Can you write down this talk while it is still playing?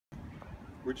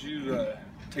Would you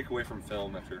take away from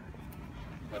film after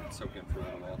letting it soak in for a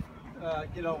little while?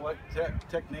 You know what?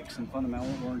 Techniques and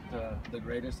fundamentals weren't the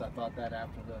greatest. I thought that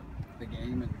after the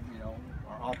game, and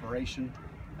our operation,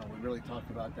 we really talked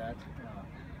about that.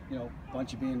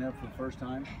 Bunch of being there for the first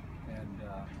time,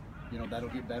 and that'll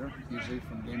get better. Usually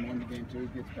from game 1 to game 2,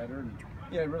 it gets better. And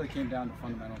yeah, it really came down to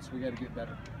fundamentals. We got to get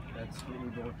better. That's what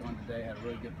we worked on today. Had a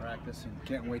really good practice, and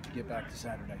can't wait to get back to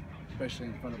Saturday, especially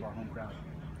in front of our home crowd.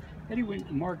 Eddie, when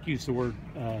Mark used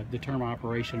the term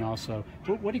operation also,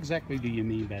 what exactly do you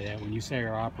mean by that when you say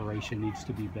our operation needs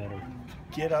to be better?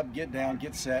 Get up, get down,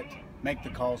 get set, make the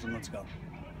calls, and let's go.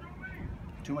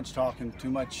 Too much talking, too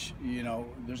much,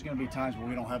 there's going to be times where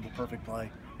we don't have the perfect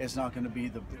play. It's not going to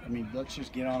be let's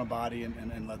just get on a body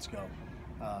and let's go.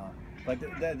 But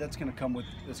that's going to come with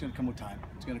time.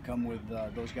 It's going to come with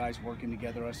those guys working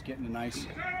together, us getting a nice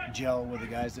gel with the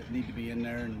guys that need to be in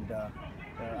there, and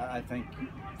I think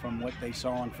from what they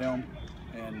saw on film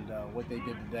and what they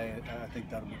did today, I think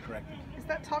that'll be corrected. Is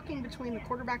that talking between the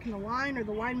quarterback and the line, or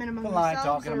the linemen among the themselves? The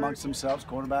line talking amongst themselves,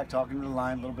 quarterback talking to the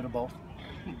line, a little bit of both.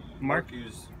 Mark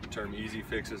used the term easy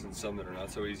fixes and some that are not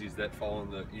so easy. Does that fall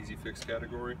in the easy fix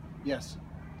category? Yes,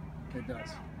 it does.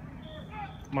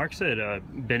 Mark said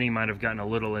Benny might have gotten a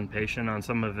little impatient on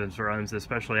some of his runs,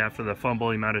 especially after the fumble.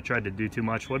 He might have tried to do too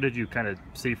much. What did you kind of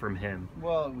see from him?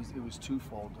 Well, it was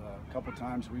twofold. A couple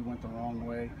times we went the wrong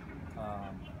way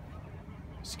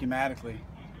schematically,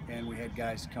 and we had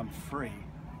guys come free,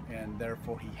 and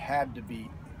therefore he had to be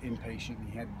impatient.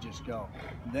 He had to just go.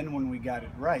 Then when we got it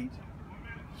right,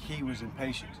 he was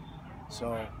impatient.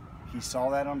 So he saw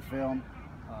that on film.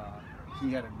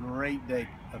 He had a great day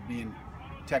of being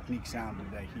technique sound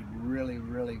today. He really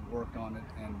worked on it,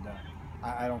 and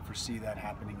I don't foresee that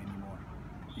happening anymore.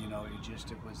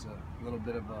 It was a little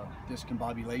bit of a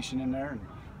discombobulation in there,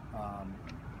 and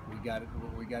we got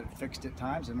it fixed at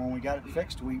times. And when we got it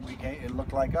fixed, it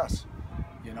looked like us.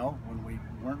 When we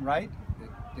weren't right, it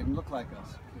didn't look like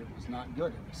us. It was not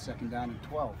good. It was 2nd down and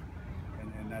 12,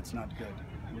 and that's not good.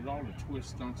 With all the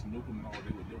twists, stunts, and looping and all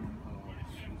they were doing,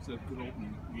 it's a good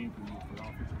opening game for you for the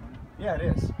offensive line. Yeah,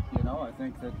 it is. I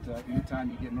think that anytime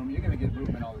you get movement, you're going to get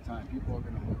movement all the time. People are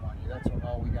going to move on you. That's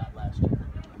all we got last year.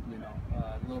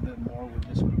 A little bit more with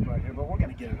this group right here, but we're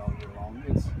going to get it all year long.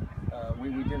 It's we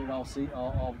did it all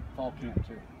fall camp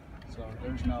too. So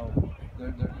there's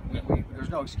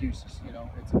no excuses.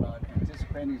 It's about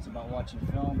anticipating. It's about watching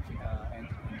film and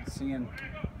seeing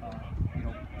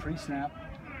pre-snap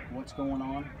what's going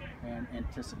on and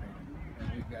anticipating. And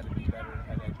we've got to be better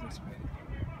at anticipating.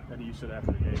 Eddie, you said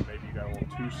after the game maybe you got a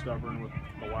little too stubborn with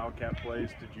the Wildcat plays.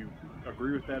 Did you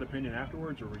agree with that opinion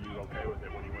afterwards, or were you okay with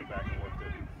it when you went back and looked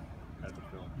at the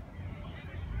film?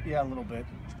 Yeah, a little bit.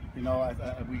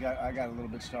 I got a little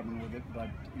bit stubborn with it, but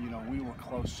we were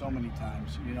close so many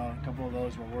times. A couple of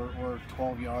those where we're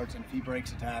 12 yards, and if he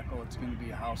breaks a tackle, it's going to be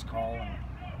a house call.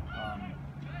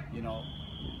 And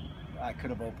I could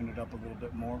have opened it up a little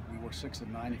bit more. We were 6 of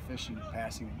 9 efficient at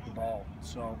passing the ball,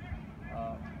 so.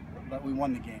 But we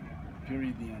won the game,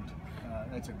 period, the end.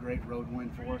 That's a great road win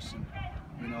for us, and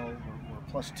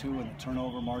we're +2 in the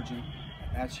turnover margin.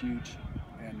 That's huge,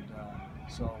 and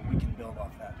so we can build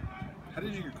off that. How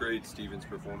did you grade Steven's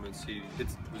performance? He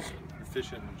was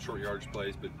efficient in short yardage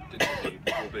plays, but didn't have any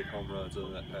real big home runs other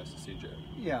than that pass to CJ.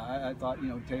 Yeah, I thought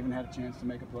Taven had a chance to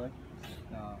make a play.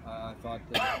 I thought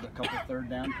that the couple 3rd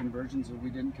down conversions that we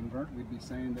didn't convert, we'd be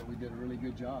saying that we did a really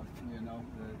good job.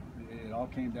 It all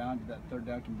came down to that 3rd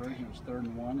down conversion. It was 3rd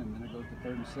and 1, and then it goes to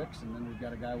 3rd and 6, and then we've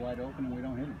got a guy wide open and we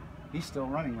don't hit him. He's still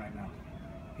running right now.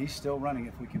 He's still running.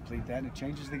 If we complete that, it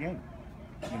changes the game.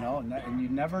 And you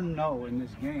never know in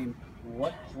this game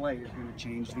what play is going to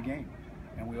change the game.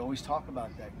 And we always talk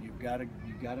about that. You've got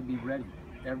to be ready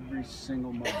every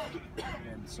single moment.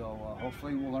 And so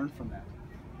hopefully we'll learn from that.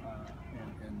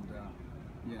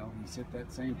 He's hit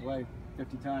that same play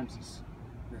 50 times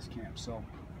this camp. So,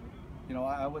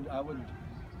 I would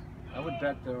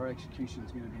bet that our execution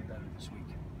is going to be better this week.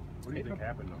 What do you think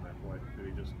happened on that play?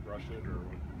 Did he just rush it, or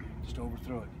just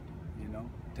overthrew it?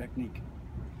 Technique.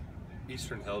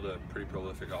 Eastern held a pretty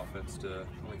prolific offense to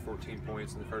only 14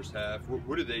 points in the first half.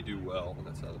 What do they do well on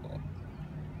that side of the ball?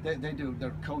 They do.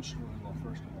 They're coached really well.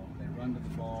 First of all, they run to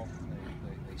the ball.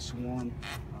 They swarm.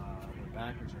 Their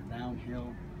backers are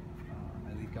downhill.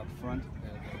 I think up front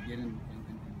they get in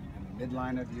the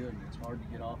midline of you, and it's hard to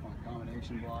get off on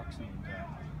combination blocks.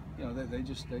 And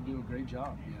they do a great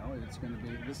job. It's going to be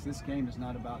this game is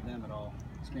not about them at all.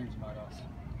 This game's about us.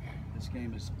 This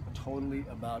game is totally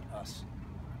about us.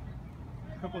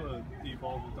 couple of deep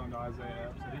balls we've done to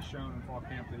Isaiah, so he's shown in fall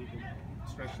camp that he can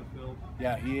stretch the field.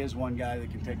 Yeah, he is one guy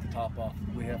that can take the top off.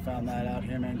 We have found that out.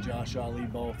 Him and Josh Ali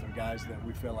both are guys that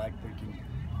we feel like they can,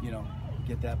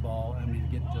 get that ball.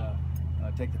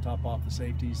 Take the top off the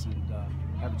safeties and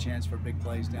have a chance for big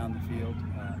plays down the field.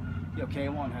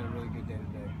 K1 had a really good day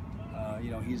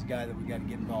today. He's a guy that we got to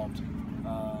get involved.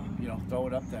 Throw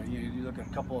it up there. You look at a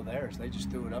couple of theirs; they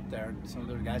just threw it up there, and some of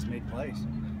their guys made plays.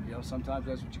 Sometimes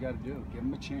that's what you got to do. Give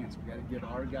them a chance. We got to give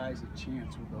our guys a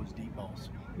chance with those deep balls.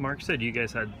 Mark said you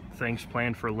guys had things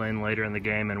planned for Lynn later in the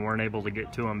game and weren't able to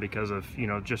get to him because of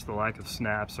just the lack of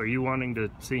snaps. Are you wanting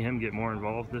to see him get more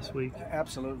involved this week?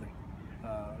 Absolutely.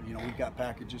 We've got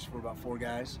packages for about 4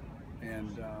 guys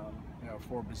and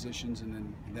 4 positions,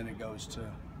 and then it goes to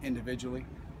individually.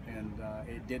 And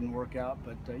it didn't work out,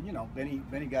 but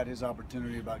Benny got his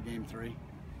opportunity about game 3.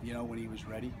 When he was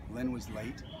ready. Lynn was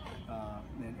late,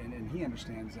 and he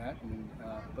understands that.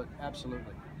 But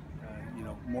absolutely,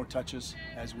 more touches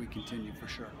as we continue for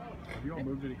sure. Have you all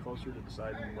moved any closer to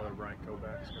deciding whether Brian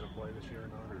Kovac is going to play this year or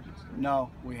not, or is it still... No,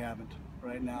 we haven't.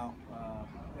 Right now,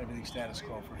 everything's status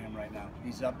quo for him right now.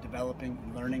 He's up developing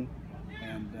and learning,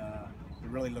 and they're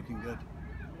really looking good.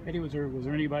 Eddie, was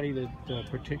there anybody that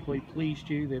particularly pleased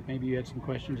you that maybe you had some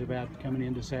questions about coming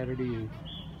into Saturday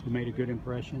who made a good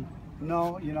impression?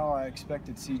 No, I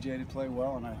expected CJ to play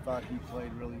well, and I thought he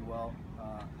played really well.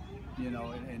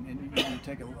 And you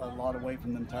take a lot away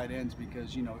from them tight ends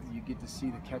because, you get to see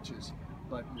the catches,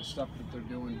 but the stuff that they're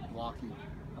doing blocking,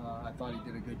 I thought he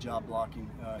did a good job blocking.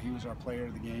 He was our player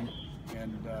of the game,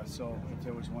 and so if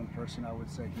there was one person, I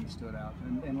would say he stood out.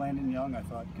 And Landon Young, I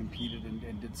thought, competed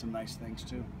and did some nice things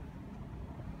too.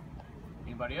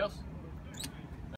 Anybody else?